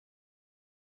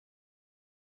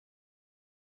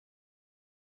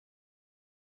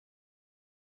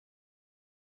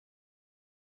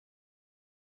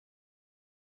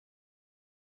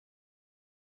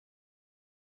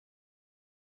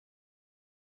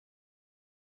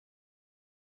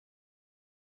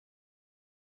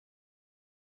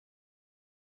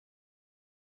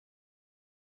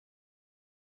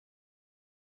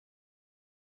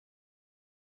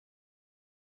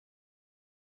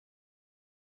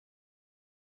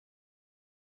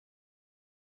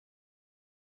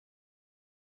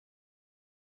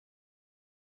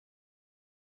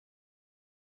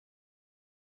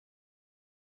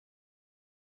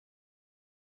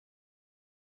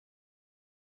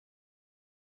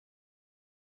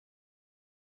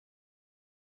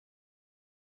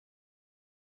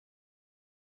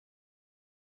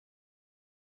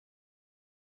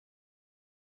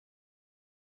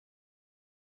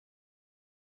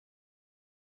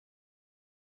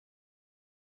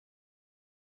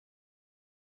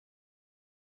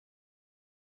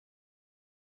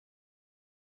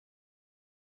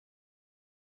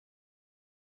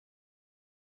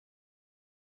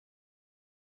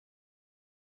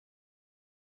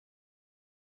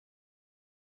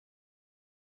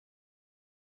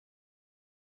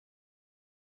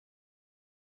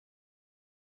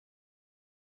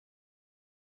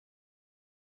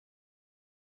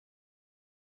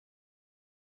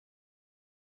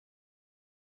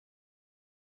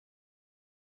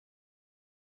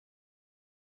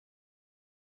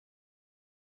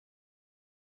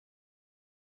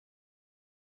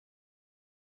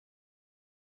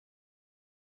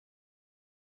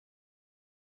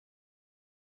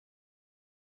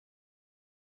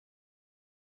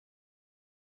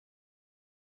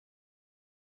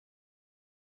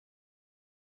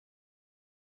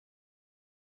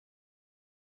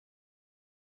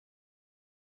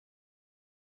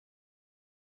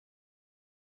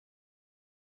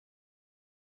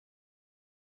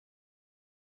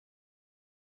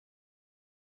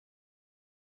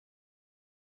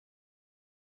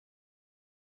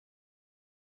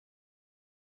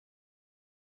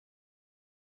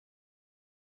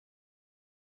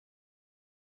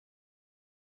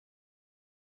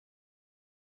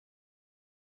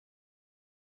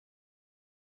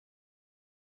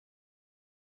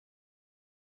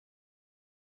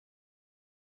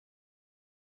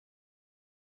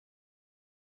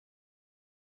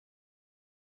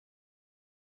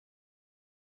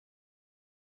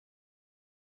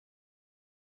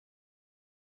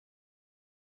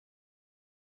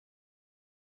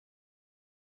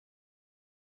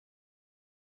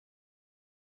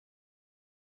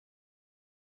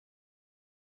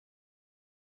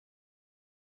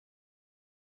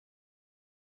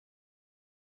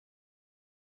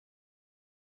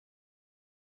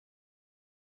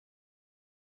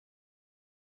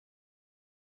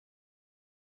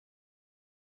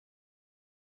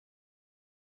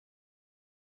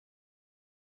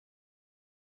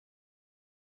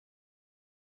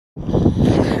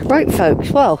Right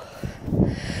folks, well,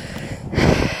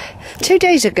 2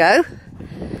 days ago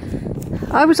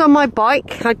I was on my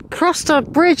bike. I'd crossed a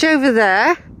bridge over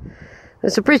there.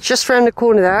 There's a bridge just round the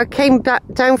corner there. I came back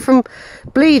down from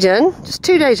Bleedon just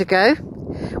 2 days ago,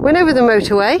 went over the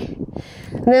motorway,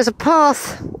 and there's a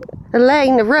path, a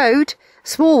lane, a road, a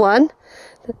small one,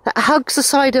 that hugs the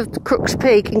side of the Crook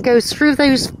Peak and goes through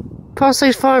those, past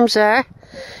those farms there,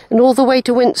 and all the way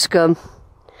to Winscombe.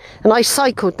 And I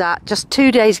cycled that just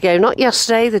 2 days ago, not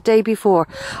yesterday, the day before.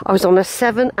 I was on a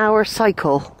 7-hour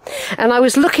cycle. And I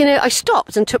was looking at, I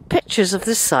stopped and took pictures of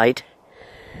this side.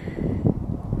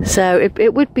 So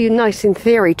it would be nice in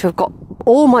theory to have got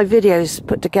all my videos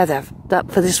put together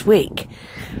for this week.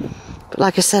 But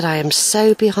like I said, I am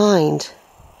so behind.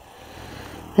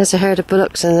 There's a herd of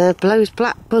bullocks and there blows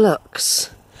black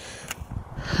bullocks.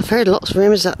 I've heard lots of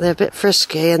rumours that they're a bit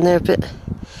frisky and they're a bit...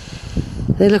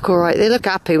 They look alright. They look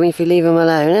happy if you leave them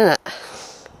alone, isn't it?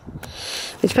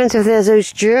 It depends if there's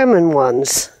those German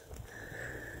ones.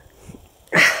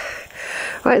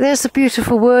 Right, there's the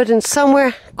beautiful wood, and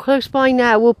somewhere close by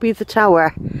now will be the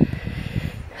tower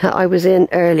that I was in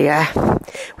earlier.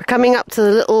 We're coming up to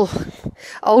the little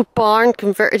old barn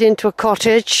converted into a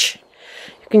cottage.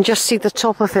 You can just see the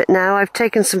top of it now. I've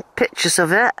taken some pictures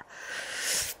of it.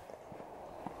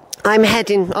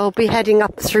 I'll be heading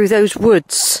up through those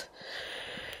woods.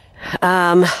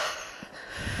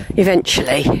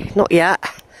 Eventually, not yet.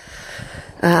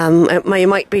 It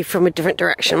might be from a different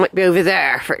direction. It might be over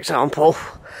there, for example.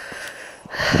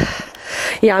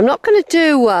 Yeah, I'm not going to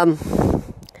do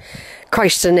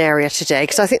Christon area today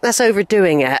because I think that's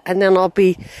overdoing it, and then I'll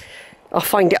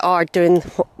find it hard doing,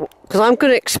 because I'm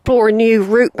going to explore a new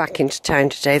route back into town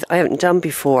today that I haven't done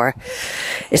before.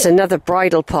 It's another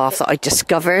bridle path that I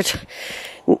discovered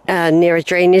near a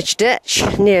drainage ditch,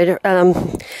 near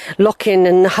Lochin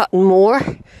and Hutton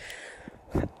Wood.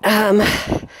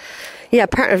 Yeah,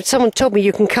 apparently someone told me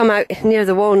you can come out near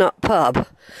the Walnut pub,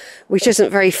 which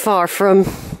isn't very far from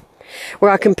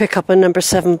where I can pick up a number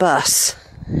 7 bus.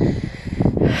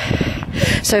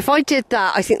 So if I did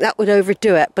that, I think that would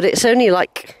overdo it, but it's only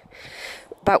like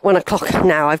about 1 o'clock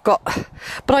now.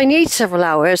 But I need several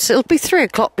hours. It'll be 3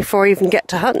 o'clock before I even get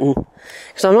to Hutton,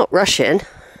 because I'm not rushing.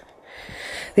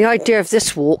 The idea of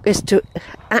this walk is to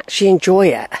actually enjoy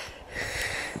it.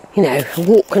 You know,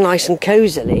 walk nice and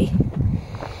cosily.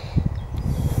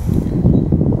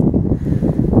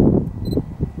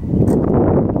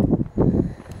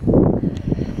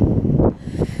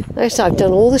 Notice I've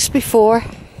done all this before.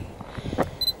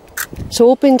 It's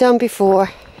all been done before.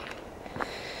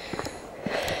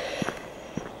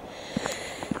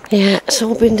 Yeah, it's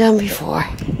all been done before.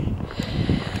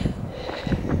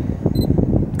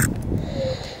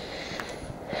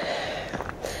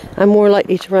 I'm more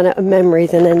likely to run out of memory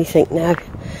than anything now.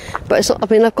 But it's not, I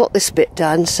mean, I've got this bit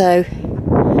done, so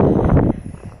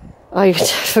I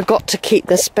forgot to keep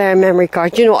the spare memory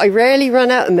card. You know, I rarely run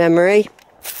out of memory.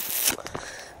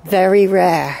 Very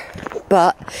rare.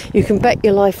 But you can bet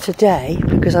your life today,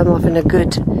 because I'm having a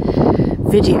good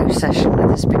video session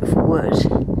with this beautiful wood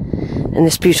and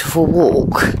this beautiful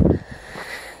walk.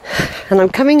 And I'm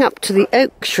coming up to the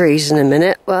oak trees in a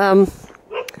minute.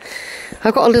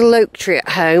 I've got a little oak tree at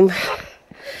home,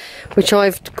 which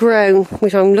I've grown,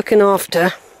 which I'm looking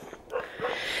after,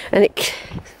 and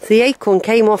the acorn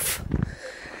came off.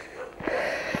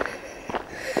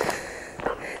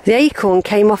 The acorn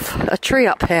came off a tree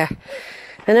up here,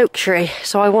 an oak tree.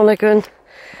 So I want to go and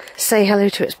say hello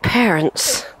to its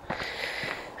parents.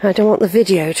 I don't want the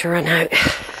video to run out.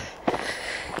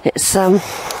 It's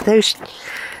those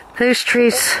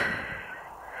trees.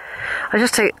 I'll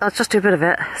just do a bit of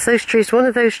it. Those trees, one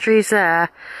of those trees there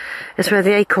is where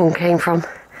the acorn came from.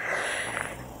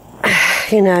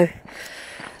 You know,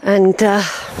 and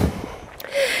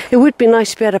it would be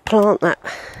nice to be able to plant that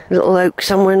little oak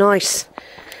somewhere nice,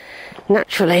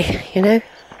 naturally, you know,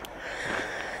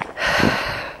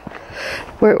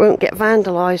 where it won't get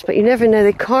vandalised. But you never know,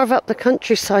 they carve up the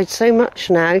countryside so much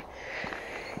now,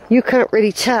 you can't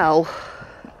really tell.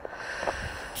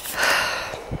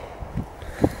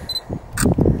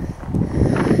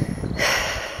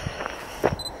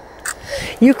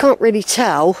 You can't really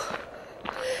tell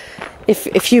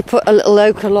if you put a little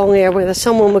oak along here whether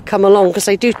someone would come along, because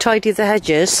they do tidy the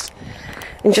hedges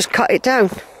and just cut it down,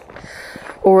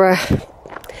 or a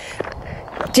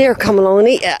deer come along and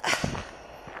eat it.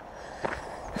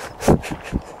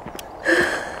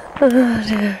 Oh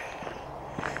dear.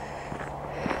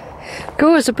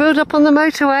 Go, there's a build up on the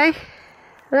motorway.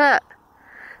 Look,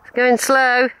 it's going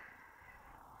slow.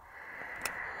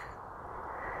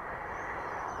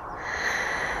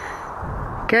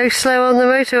 Go slow on the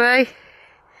motorway.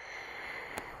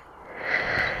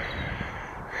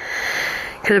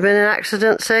 could have been an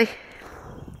accident, see?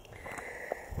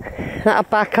 That'll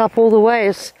back up all the way.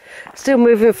 It's still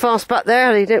moving fast back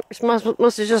there. It must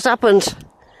have just happened.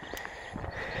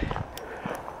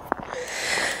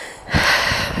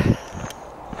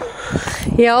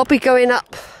 Yeah, I'll be going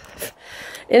up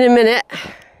in a minute.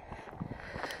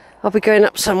 I'll be going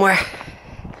up somewhere.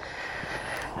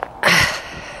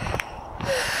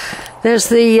 There's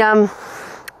the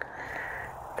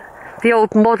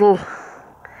old model,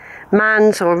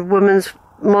 man's or woman's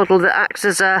model that acts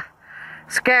as a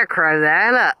scarecrow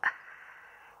there, look.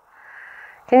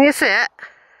 Can you see it?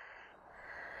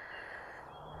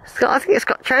 I think it's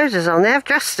got trousers on. They have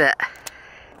dressed it.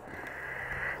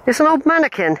 It's an old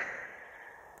mannequin.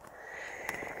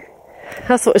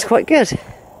 I thought it was quite good.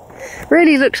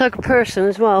 Really looks like a person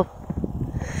as well.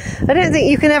 I don't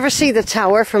think you can ever see the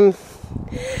tower from...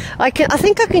 I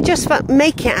think I can just about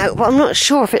make it out, but I'm not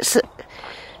sure if it's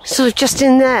sort of just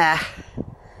in there.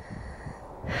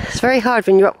 It's very hard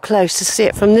when you're up close to see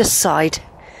it from this side.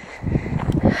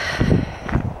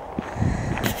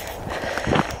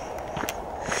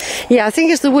 Yeah, I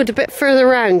think it's the wood a bit further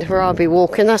round where I'll be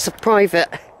walking. That's a private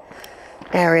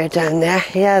area down there.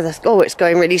 Yeah, oh, it's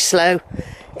going really slow,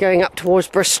 going up towards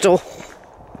Bristol.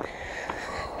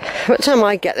 By the time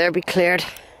I get there, it'll be cleared.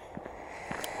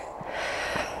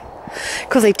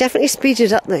 Because they definitely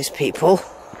speeded up, those people.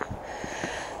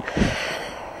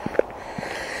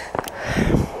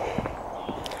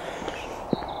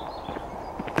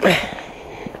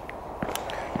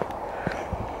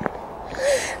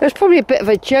 It was probably a bit of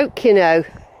a joke, you know,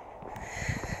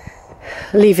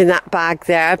 leaving that bag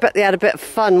there. I bet they had a bit of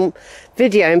fun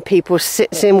videoing people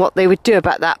seeing what they would do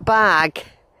about that bag.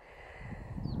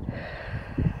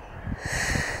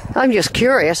 I'm just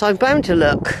curious. I'm bound to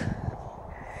look.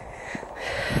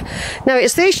 Now,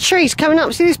 it's these trees coming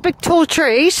up. See these big tall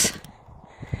trees?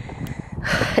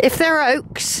 If they're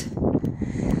oaks,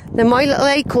 then my little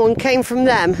acorn came from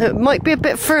them. It might be a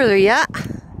bit further yet,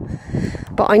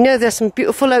 but I know there's some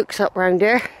beautiful oaks up round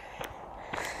here.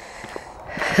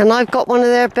 And I've got one of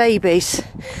their babies,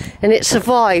 and it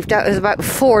survived out of about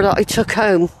 4 that I took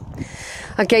home.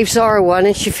 I gave Zara one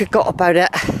and she forgot about it.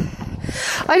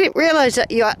 I didn't realise that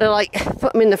you had to like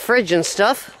put them in the fridge and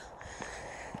stuff.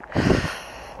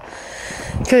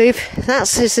 Coop,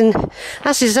 that's his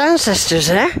ancestors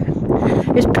there.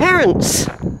 His parents.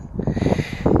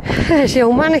 There's the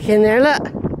old mannequin there, look.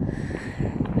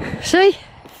 See?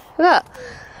 Look.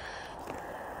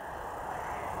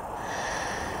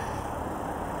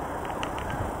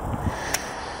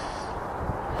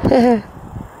 Oh,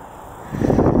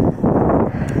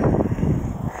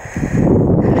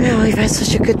 we've had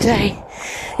such a good day.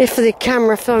 If for the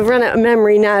camera, if I run out of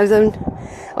memory now, then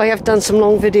I have done some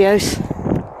long videos.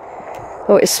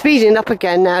 Oh, it's speeding up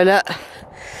again now, look.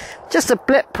 Just a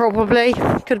blip, probably.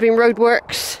 Could have been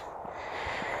roadworks.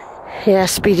 Yeah,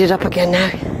 speeded up again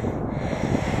now.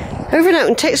 Over and out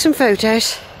and take some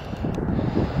photos.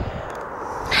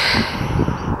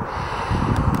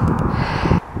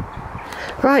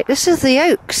 Right, this is the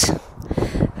oaks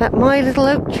that my little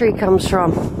oak tree comes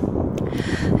from.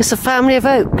 It's a family of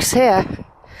oaks here.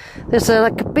 There's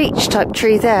like a beech type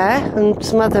tree there and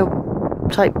some other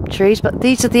type trees, but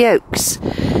these are the oaks.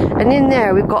 And in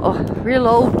there we've got a real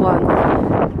old one.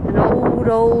 An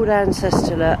old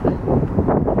ancestor, look.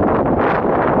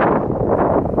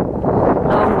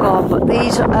 Long gone, but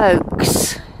these are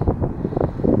oaks.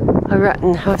 I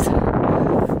reckon.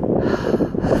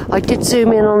 I did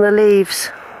zoom in on the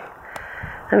leaves.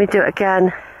 Let me do it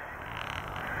again.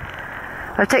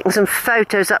 I've taken some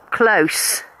photos up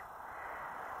close.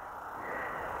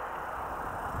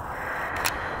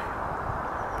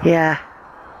 Yeah.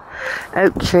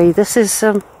 Oak tree. This is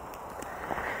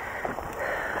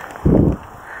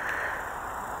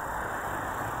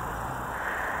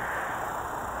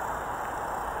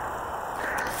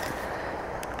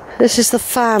this is the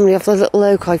family of the little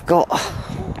oak I've got.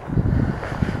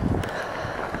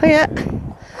 Oh yeah.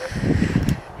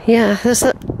 Yeah, this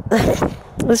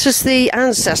is the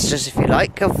ancestors, if you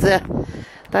like, of that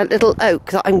little oak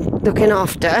that I'm looking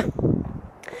after.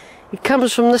 It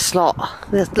comes from this lot.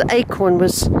 The acorn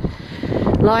was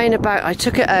lying about. I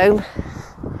took it home,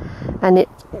 and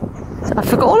I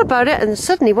forgot all about it. And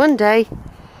suddenly one day,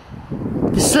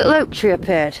 this little oak tree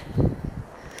appeared.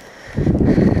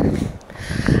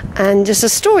 And it's a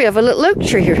story of a little oak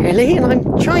tree, really. And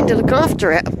I'm trying to look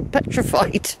after it. I'm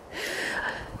petrified.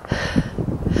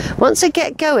 Once they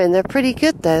get going, they're pretty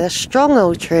good though. They're strong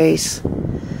old trees.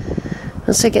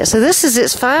 Once they get, so this is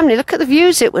its family. Look at the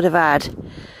views it would have had.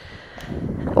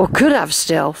 Or could have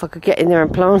still, if I could get in there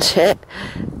and plant it.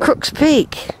 Crook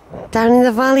Peak, down in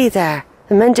the valley there.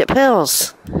 the Mendip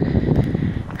Hills.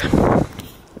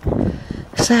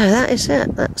 So that is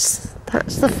it.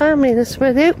 That's the family. That's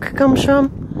where the oak comes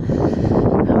from.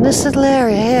 And this little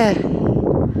area here.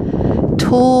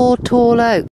 Tall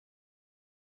oak.